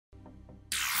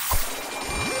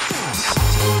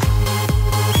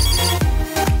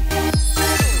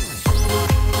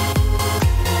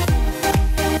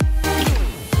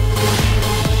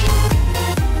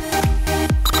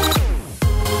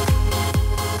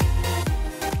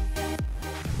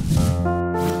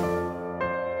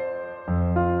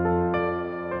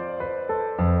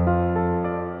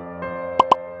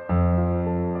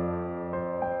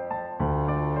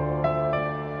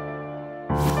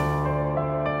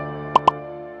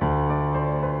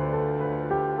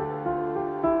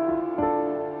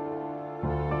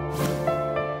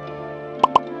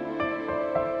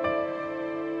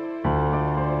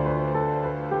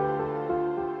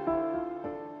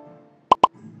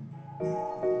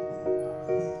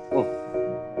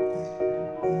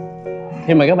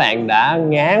Khi mà các bạn đã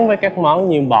ngán với các món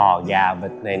như bò, gà,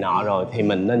 vịt này nọ rồi thì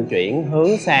mình nên chuyển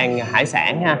hướng sang hải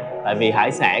sản ha. Tại vì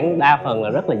hải sản đa phần là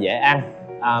rất là dễ ăn.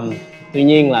 Tuy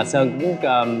nhiên là Sơn cũng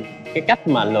cái cách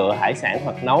mà lựa hải sản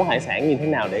hoặc nấu hải sản như thế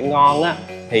nào để ngon á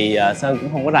thì Sơn cũng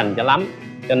không có rành cho lắm.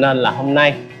 Cho nên là hôm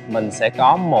nay mình sẽ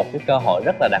có một cái cơ hội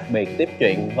rất là đặc biệt tiếp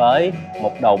chuyện với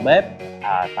một đầu bếp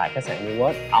tại khách sạn New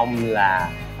World. Ông là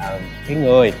cái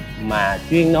người mà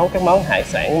chuyên nấu các món hải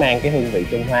sản mang cái hương vị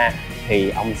Trung Hoa.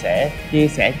 Thì ông sẽ chia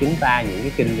sẻ chúng ta những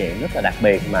cái kinh nghiệm rất là đặc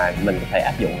biệt mà mình có thể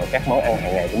áp dụng vào các món ăn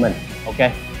hàng ngày của mình.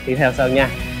 Ok, đi theo Sơn nha.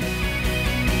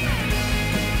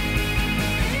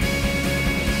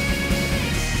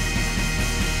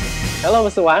 Hello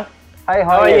Mr. Wang. Hi,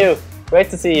 How are you?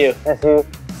 Great to see you. Yes, you.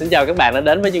 Xin chào các bạn đã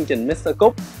đến với chương trình Mr.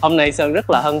 Cook. Hôm nay Sơn rất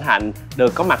là hân hạnh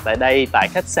được có mặt tại đây tại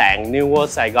khách sạn New World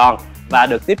Sài Gòn và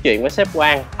được tiếp chuyện với Chef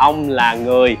Wang. Ông là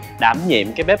người đảm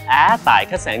nhiệm cái bếp Á tại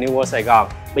khách sạn New World Sài Gòn.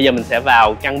 Bây giờ mình sẽ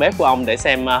vào căn bếp của ông để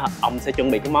xem ông sẽ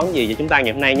chuẩn bị cái món gì cho chúng ta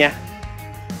ngày hôm nay nha.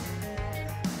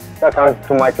 Welcome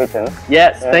to my kitchen.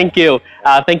 Yes, thank you.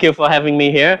 Thank you for having me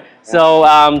here. So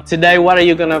today, what are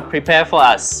you gonna prepare for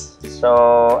us? So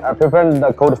I prepared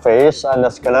the cod fish and the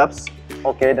scallops.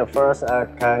 Okay, the first I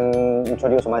can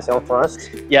introduce myself first.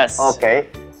 Yes. Okay.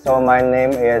 So my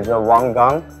name is Wang.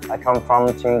 I come from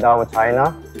Qingdao,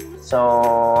 China.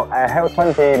 So I have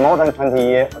more than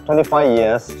 25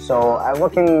 years. So I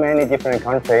work in many different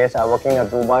countries. I work in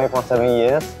Dubai for 7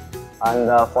 years, and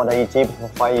for the Egypt for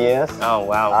 5 years. Oh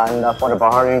wow! And for the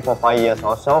Bahrain for 5 years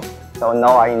also. So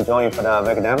now I enjoy for the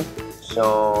Vietnam.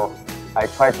 So I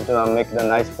try to make the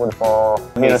nice food for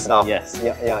me and stuff. Yes.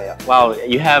 Yeah. Wow,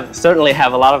 you certainly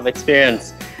have a lot of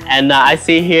experience. And I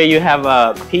see here you have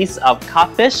a piece of cod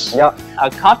fish. Yeah.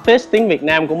 Cod fish tiếng Việt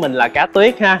Nam của mình là cá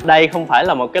tuyết ha. Đây không phải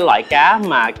là một cái loại cá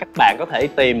mà các bạn có thể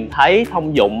tìm thấy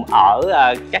thông dụng ở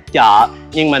các chợ.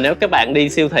 Nhưng mà nếu các bạn đi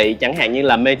siêu thị chẳng hạn như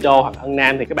là Metro hoặc Ân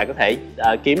Nam thì các bạn có thể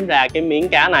kiếm ra cái miếng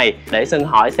cá này để Sơn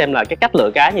hỏi xem là cái cách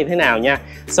lựa cá như thế nào nha.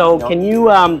 So can you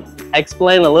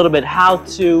explain a little bit how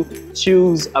to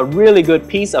choose a really good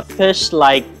piece of fish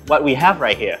like what we have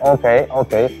right here? Okay.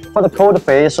 For the cold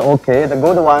fish, okay, the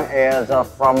good one is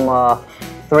from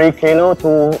 3 kilo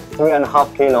to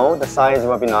 3.5 kilo. The size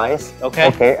will be nice.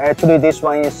 Okay. Actually, this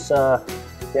one is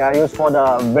used for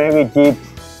the very deep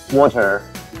water,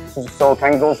 so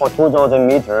can go for 2,000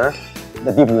 meters.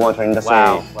 The deep water in the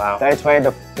sea. Wow. That's why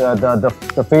the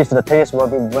fish, the taste will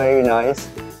be very nice.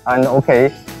 And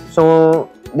okay, so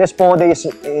this body is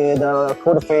the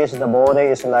cold fish. The body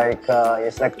is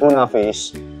like tuna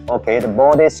fish. Okay, the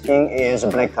body skin is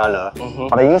black color,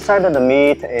 but the inside of the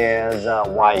meat is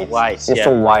white. It's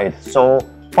so white. So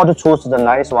how to choose the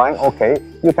nice one? Okay,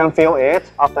 you can feel it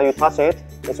after you touch it.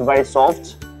 It's very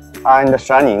soft and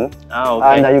shining. Oh,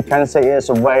 okay. And you can say it's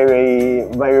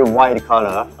very white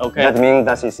color. Okay. That means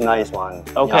that is nice one.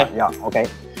 Okay. Yeah. Okay.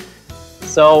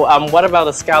 So what about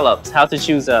the scallops? How to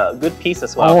choose a good piece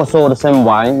as well? Also the same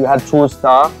one. You have to choose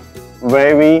the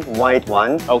very white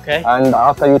one. Okay. And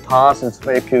after you toss, it's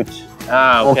very cute.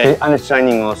 Okay. And it's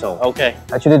shining also. Okay.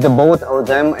 Actually, the both of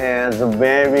them is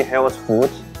very healthy food.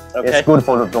 Okay. It's good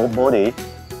for the body.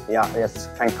 Yeah, it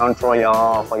can control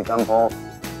your, for example,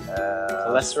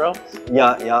 cholesterol.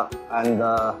 Yeah, and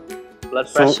blood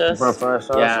pressures.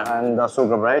 And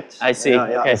sugar rate. I see.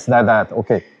 Yeah, okay. It's like that.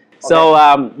 Okay. So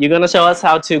you're gonna show us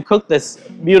how to cook this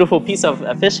beautiful piece of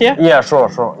fish here? Yeah, sure.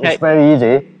 Okay. It's very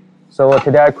easy. So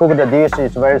today I cook the dish.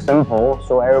 It's very simple.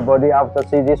 So everybody after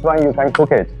see this one, you can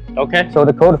cook it. Okay. So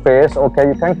the cold fish, okay,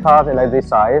 you can cut it like this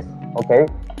size. Okay,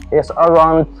 it's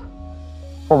around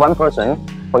for one person,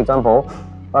 for example,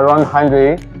 around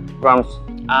 100 grams.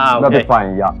 Okay. That'll be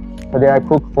fine. Yeah. Today I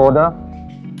cook for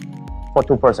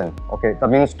 2 person. Okay, that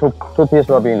means two pieces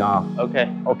will be enough. Okay.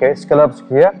 Okay, scallops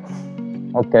here.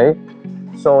 Okay,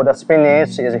 so the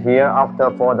spinach is here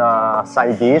after for the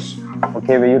side dish.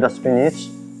 Okay, we use the spinach.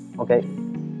 Okay,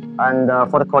 and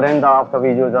for the coriander after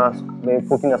we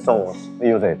cooking the sauce, we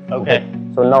use it. Okay.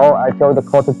 So now I tell the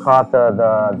cook to cut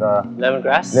the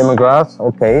lemongrass. Lemongrass.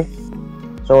 Okay.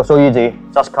 So easy.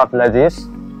 Just cut like this.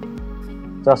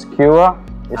 Just skewer.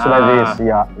 It's like this.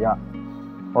 Yeah.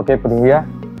 Okay, put it here.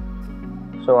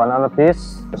 So another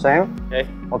piece, the same. Okay.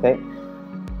 Okay.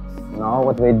 Now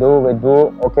what we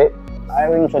do, okay, I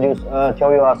will tell you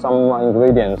some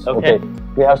ingredients. Okay.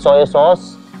 We have soy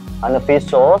sauce and the fish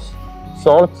sauce,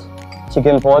 salt,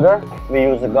 chicken powder. We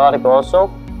use the garlic also.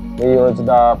 We use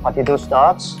the potato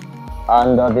starch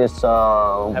and this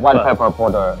white pepper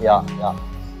powder. Yeah.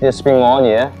 This spring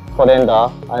onion, coriander,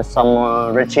 and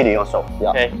some red chili also. Yeah.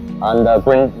 Okay. And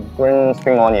green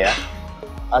spring onion.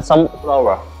 some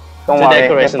flour. Don't To worry,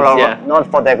 decorations, the flour, yeah. not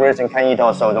for decoration, can eat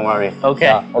also, don't worry. Okay.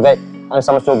 Yeah, okay, and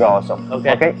some sugar also.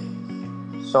 Okay.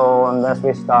 So let's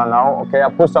we start now. Okay, I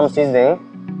put some seasoning.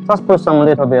 Just put some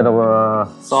little bit of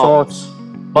Salt. salt.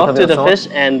 Both Little to bit the of salt. fish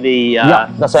and the Yeah,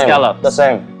 the same. scallops. The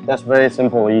same. That's very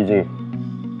simple, easy.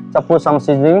 Just put some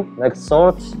seasoning like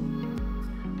salt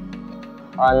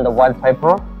and the white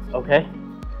pepper. Okay.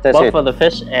 That's Both it. for the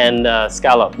fish and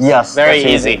scallops. Yes. Very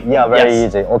that's easy. Yeah, very Yes.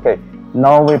 easy. Okay.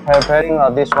 Now we're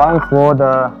preparing this one for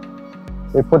the.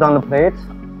 We put on the plate.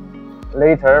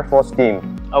 Later for steam.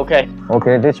 Okay.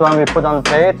 Okay. This one we put on the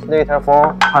plate. Later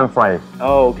for pan fry.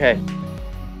 Oh, okay.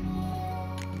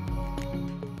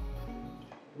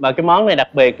 Và cái món này đặc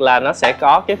biệt là nó sẽ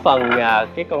có cái phần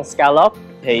cái con scallop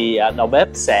thì đầu bếp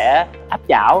sẽ áp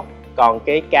chảo, còn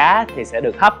cái cá thì sẽ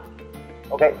được hấp.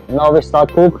 Okay. Now we start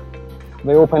cook.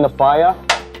 We open the fire.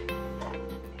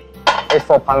 It's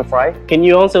for pan fry. Can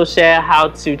you also share how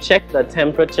to check the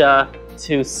temperature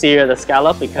to sear the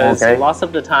scallop? Because Okay. lots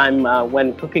of the time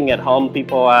when cooking at home,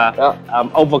 people Yeah.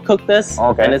 Overcook this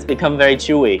Okay. and it's become very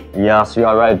chewy. Yes, you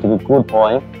are right. Good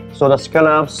point. So the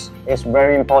scallops is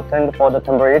very important for the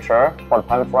temperature, for the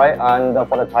pan fry, and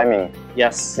for the timing.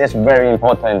 Yes. It's very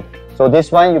important. So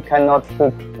this one you cannot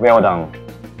cook well done.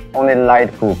 Only light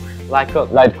cook. Light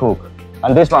cook. Light cook.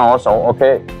 And this one also,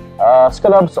 okay.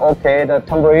 Scallops, okay. The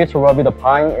temperature will be the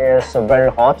pan is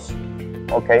very hot.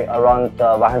 Okay, around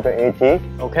 180.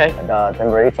 Okay. The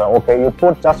temperature. Okay, you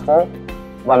put just for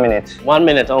 1 minute. 1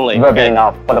 minute only. Will be Okay.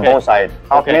 enough for the Okay. both side.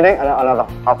 Half Okay. minute and another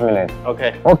half minute.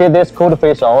 Okay. Okay, this cod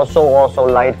fish also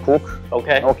light cook.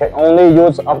 Okay. Okay, only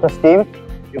use after steam.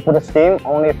 You put the steam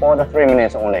only for the 3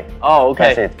 minutes only. Oh, okay.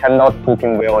 That's it. Cannot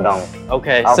cooking well done.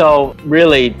 Okay. Okay. So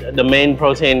really, the main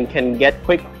protein can get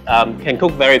quick, can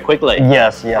cook very quickly.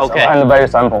 Yes, yes. Okay. And very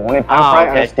simple. Only pan fry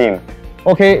okay. and steam.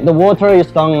 Okay, the water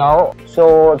is done now.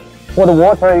 So for the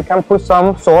water, you can put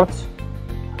some salt.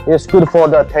 It's good for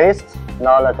the taste.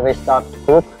 Now let me start to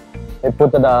cook. We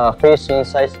put the fish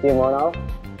inside steamer now.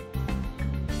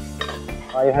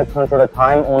 You have to control the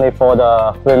time only for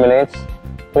the 3 minutes,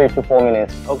 3 to 4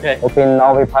 minutes. Okay. Okay,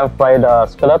 now we pan fry the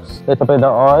scallops. Little bit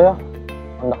of oil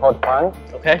on the hot pan.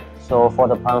 Okay. So for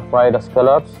the pan fry the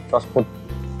scallops, just put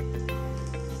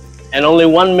And only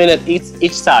 1 minute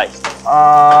each side.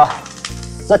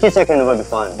 30 seconds will be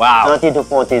fine. Wow. 30 to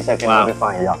 40 seconds Wow. will be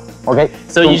fine. Yeah. Okay.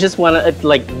 So you just want it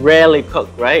like rarely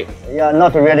cooked, right? Yeah,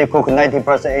 not really cook.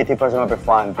 90%, 80% will be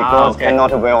fine because okay.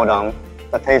 cannot well done.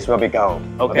 The taste will be gone.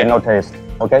 Okay. No taste.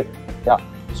 Okay. Yeah.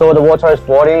 So the water is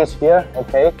boiling is here.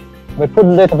 Okay. We put a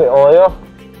little bit oil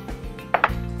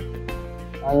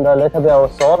and a little bit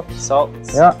of salt. Salt.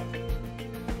 Yeah.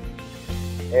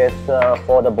 It's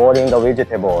for the boiling the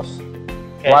vegetables.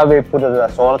 Okay. Why we put the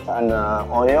salt and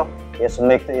oil is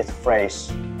make it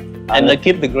fresh. And they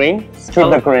keep the green. Keep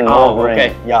the green, Oh, more green.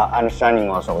 okay. Yeah, and shining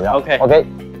also. Yeah. Okay. Okay.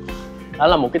 Đó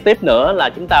là một cái tip nữa là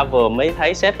chúng ta vừa mới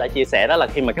thấy sếp đã chia sẻ, đó là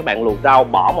khi mà các bạn luộc rau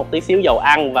bỏ một tí xíu dầu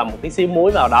ăn và một tí xíu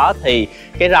muối vào đó thì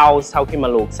cái rau sau khi mà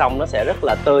luộc xong nó sẽ rất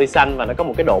là tươi xanh và nó có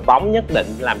một cái độ bóng nhất định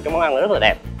làm cái món ăn nó rất là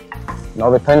đẹp.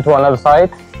 Now we turn to another side.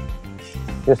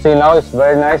 You see now it's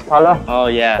very nice color. Oh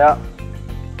yeah. Yeah.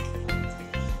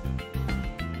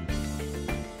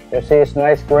 You see it's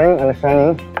nice green and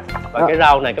shining. Và cái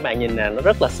rau này các bạn nhìn nè, nó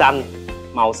rất là xanh,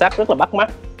 màu sắc rất là bắt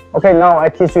mắt. Okay, now I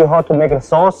teach you how to make the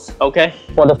sauce Okay.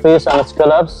 for the fish and the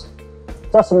scallops.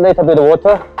 Just a little bit of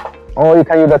water. Or you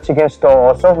can use the chicken stock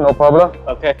also, no problem.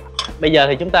 Ok. Bây giờ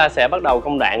thì chúng ta sẽ bắt đầu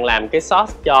công đoạn làm cái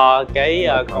sauce cho cái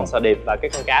con sò điệp và cái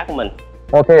con cá của mình.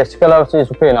 Okay, scallops is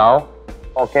okay now.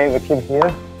 Okay, we keep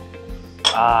here.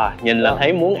 Nhìn là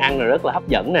thấy muốn ăn rồi, rất là hấp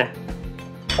dẫn nè.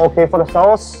 Okay, for the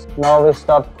sauce, now we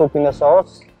start cooking the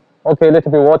sauce. Okay,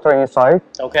 little bit water inside.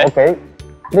 Okay. Okay,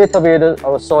 little bit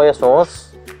of soy sauce.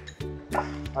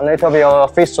 A little bit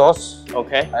of fish sauce.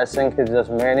 Okay. I think it's just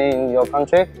many in your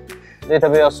country. Little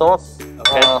bit of sauce,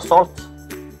 Okay. Salt,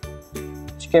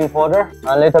 chicken powder,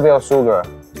 and little bit of sugar.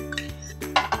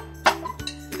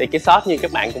 Thì cái sauce như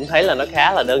các bạn cũng thấy là nó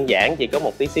khá là đơn giản, chỉ có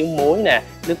một tí xíu muối nè,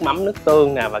 nước mắm, nước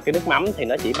tương nè, và cái nước mắm thì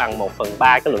nó chỉ bằng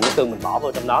 1/3 cái lượng nước tương mình bỏ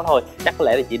vào trong đó thôi. Chắc có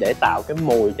lẽ là chỉ để tạo cái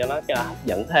mùi cho nó hấp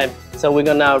dẫn thêm. So we're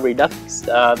gonna redux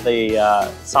the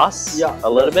sauce a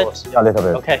little bit. Yeah, a little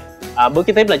bit. Okay. Bước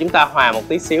kế tiếp là chúng ta hòa một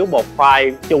tí xíu bột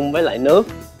khoai chung với lại nước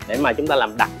để mà chúng ta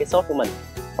làm đặc cái sốt của mình.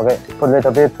 Okay, put a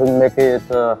little bit to make it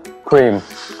cream.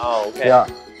 Oh, okay. Yeah.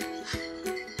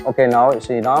 Okay, now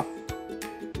it's enough.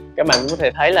 Các bạn có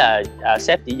thể thấy là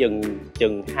sếp chỉ dừng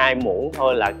chừng 2 muỗng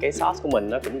thôi là cái sauce của mình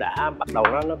nó cũng đã bắt đầu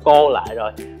nó cô lại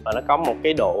rồi, và nó có một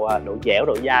cái độ dẻo,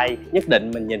 độ dai nhất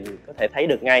định, mình nhìn có thể thấy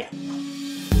được ngay.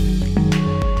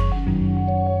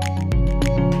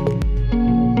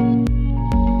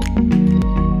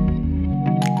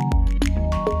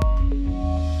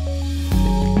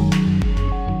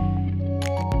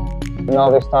 Now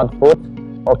we start put.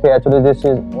 Okay, actually this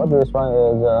is what this one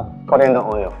is coriander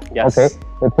oil. Yes. Okay,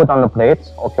 we put on the plate.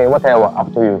 Okay, whatever,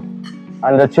 up to you.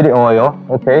 And the chili oil.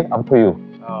 Okay, up to you.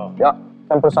 Oh. Yeah,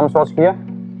 can put some sauce here.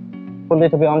 Put a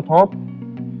little bit on top.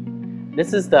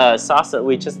 This is the sauce that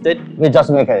we just did. We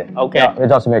just make it. Okay. Yeah, we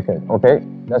just make it. Okay,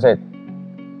 that's it.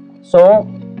 So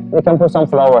we can put some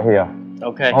flour here.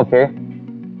 Okay. Okay.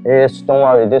 Don't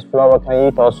worry, this flour can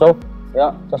eat also.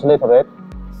 Yeah, just a little bit.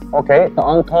 Okay,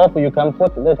 on top you can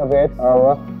put a little bit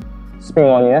of spring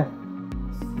onion.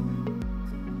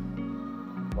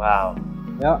 Wow.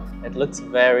 Yeah. It looks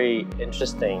very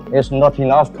interesting. It's not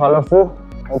enough colorful.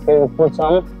 Okay, we put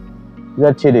some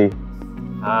red chili.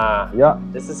 Ah. Yeah.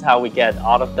 This is how we get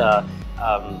all of the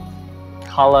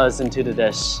colors into the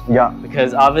dish. Yeah.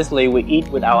 Because obviously we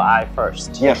eat with our eye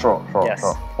first. Yeah, sure. Yes.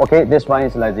 Okay, this one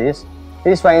is like this.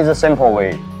 This one is a simple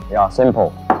way. Yeah,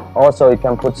 simple. Also, you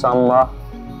can put some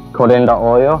coriander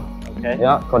oil. Okay.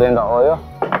 Yeah, coriander oil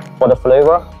for the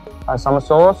flavor. And some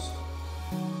sauce.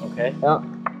 Okay. Yeah.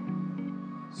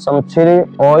 Some chili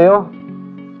oil.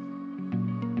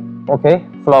 Okay,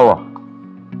 flour.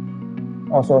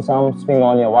 Also some spring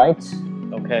onion white.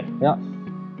 Okay. Yeah.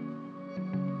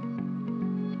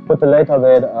 Put a little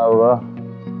bit of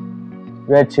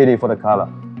red chili for the color.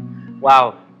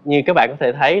 Wow. Như các bạn có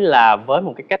thể thấy là với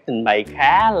một cái cách trình bày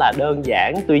khá là đơn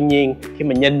giản, tuy nhiên khi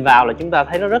mà nhìn vào là chúng ta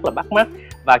thấy nó rất là bắt mắt.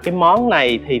 Và cái món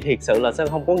này thì thiệt sự là Sơn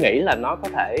không có nghĩ là nó có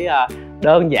thể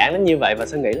đơn giản đến như vậy, và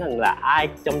Sơn nghĩ rằng là ai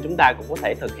trong chúng ta cũng có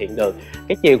thể thực hiện được.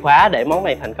 Cái chìa khóa để món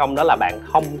này thành công đó là bạn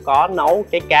không có nấu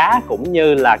cái cá cũng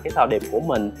như là cái sò điệp của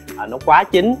mình nó quá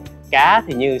chín. Cá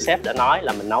thì như sếp đã nói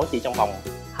là mình nấu chỉ trong vòng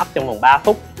hấp trong vòng 3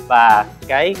 phút, và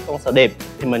cái con sò điệp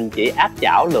thì mình chỉ áp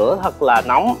chảo lửa thật là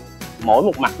nóng, mỗi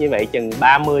một mặt như vậy chừng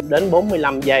 30 đến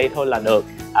 45 giây thôi là được.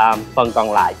 Phần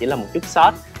còn lại chỉ là một chút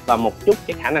sốt và một chút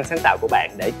cái khả năng sáng tạo của bạn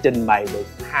để trình bày được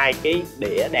hai cái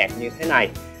đĩa đẹp như thế này.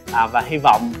 Và hy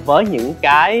vọng với những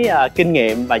cái kinh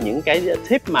nghiệm và những cái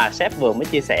tip mà sếp vừa mới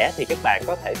chia sẻ thì các bạn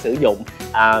có thể sử dụng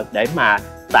để mà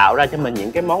tạo ra cho mình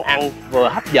những cái món ăn vừa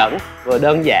hấp dẫn, vừa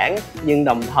đơn giản, nhưng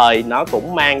đồng thời nó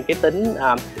cũng mang cái tính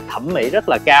thẩm mỹ rất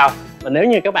là cao. Và nếu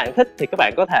như các bạn thích thì các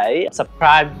bạn có thể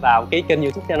subscribe vào cái kênh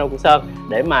YouTube channel của Sơn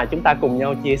để mà chúng ta cùng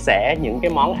nhau chia sẻ những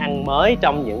cái món ăn mới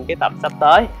trong những cái tập sắp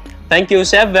tới. Thank you,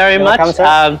 Chef, very much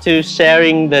to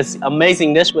sharing this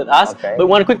amazing dish with us. Okay. But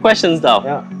one quick question though,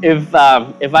 Yeah.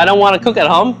 If I don't want to cook at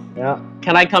home, Yeah.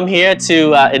 can I come here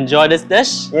to enjoy this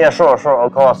dish? Yeah, sure,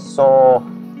 of course. So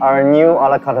our new a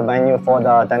la carte menu for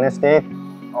the dynasty.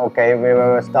 Okay, we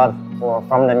will start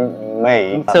from the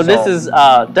May. So this is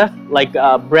like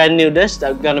a brand new dish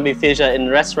that's gonna be featured in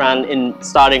restaurant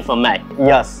starting from May.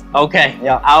 Yes. Okay.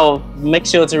 Yeah. I'll make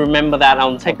sure to remember that.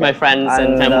 I'll take my friends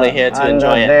and family here to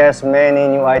enjoy it. There's many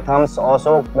new items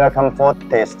also. Welcome for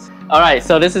taste. All right.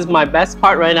 So this is my best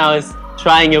part right now is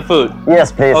trying your food.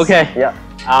 Yes, please. Okay. Yeah.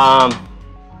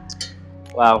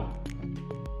 Wow.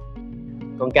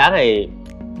 Con cá này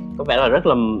có vẻ là rất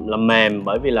là mềm,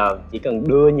 bởi vì là chỉ cần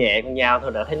đưa nhẹ con dao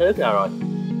thôi đã thấy nó đứt ra rồi.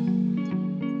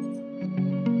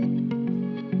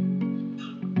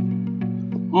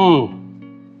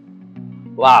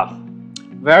 Wow,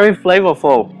 very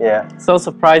flavorful. Yeah. So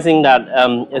surprising that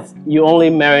you only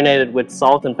marinated with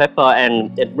salt and pepper, and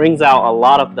it brings out a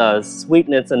lot of the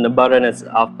sweetness and the butterness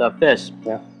of the fish.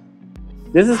 Yeah.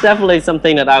 This is definitely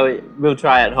something that I will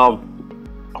try at home.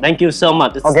 Thank you so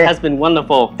much. This has been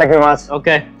wonderful. Thank you very much.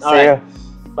 Okay. All See right.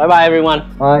 you. Bye bye everyone.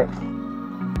 Bye.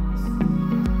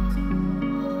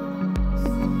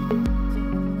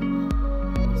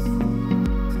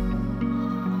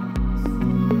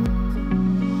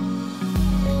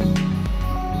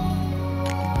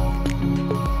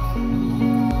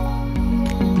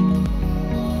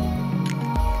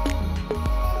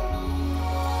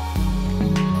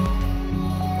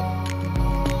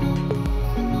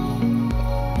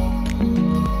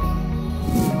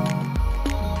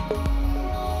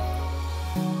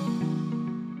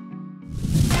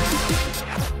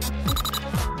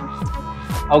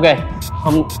 Ok,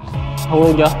 không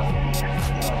luôn chưa?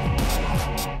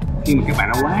 Khi mà các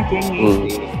bạn đã quá chán nghe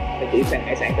thì hãy thử sang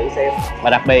hải sản thử xem. Và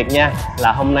đặc biệt nha,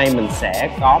 là hôm nay mình sẽ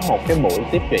có một cái buổi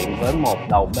tiếp chuyện với một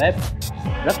đầu bếp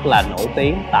rất là nổi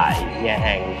tiếng tại nhà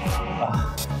hàng.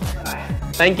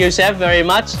 Thank you, Chef, very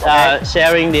much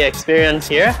sharing the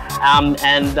experience here.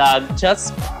 And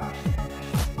just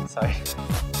sorry.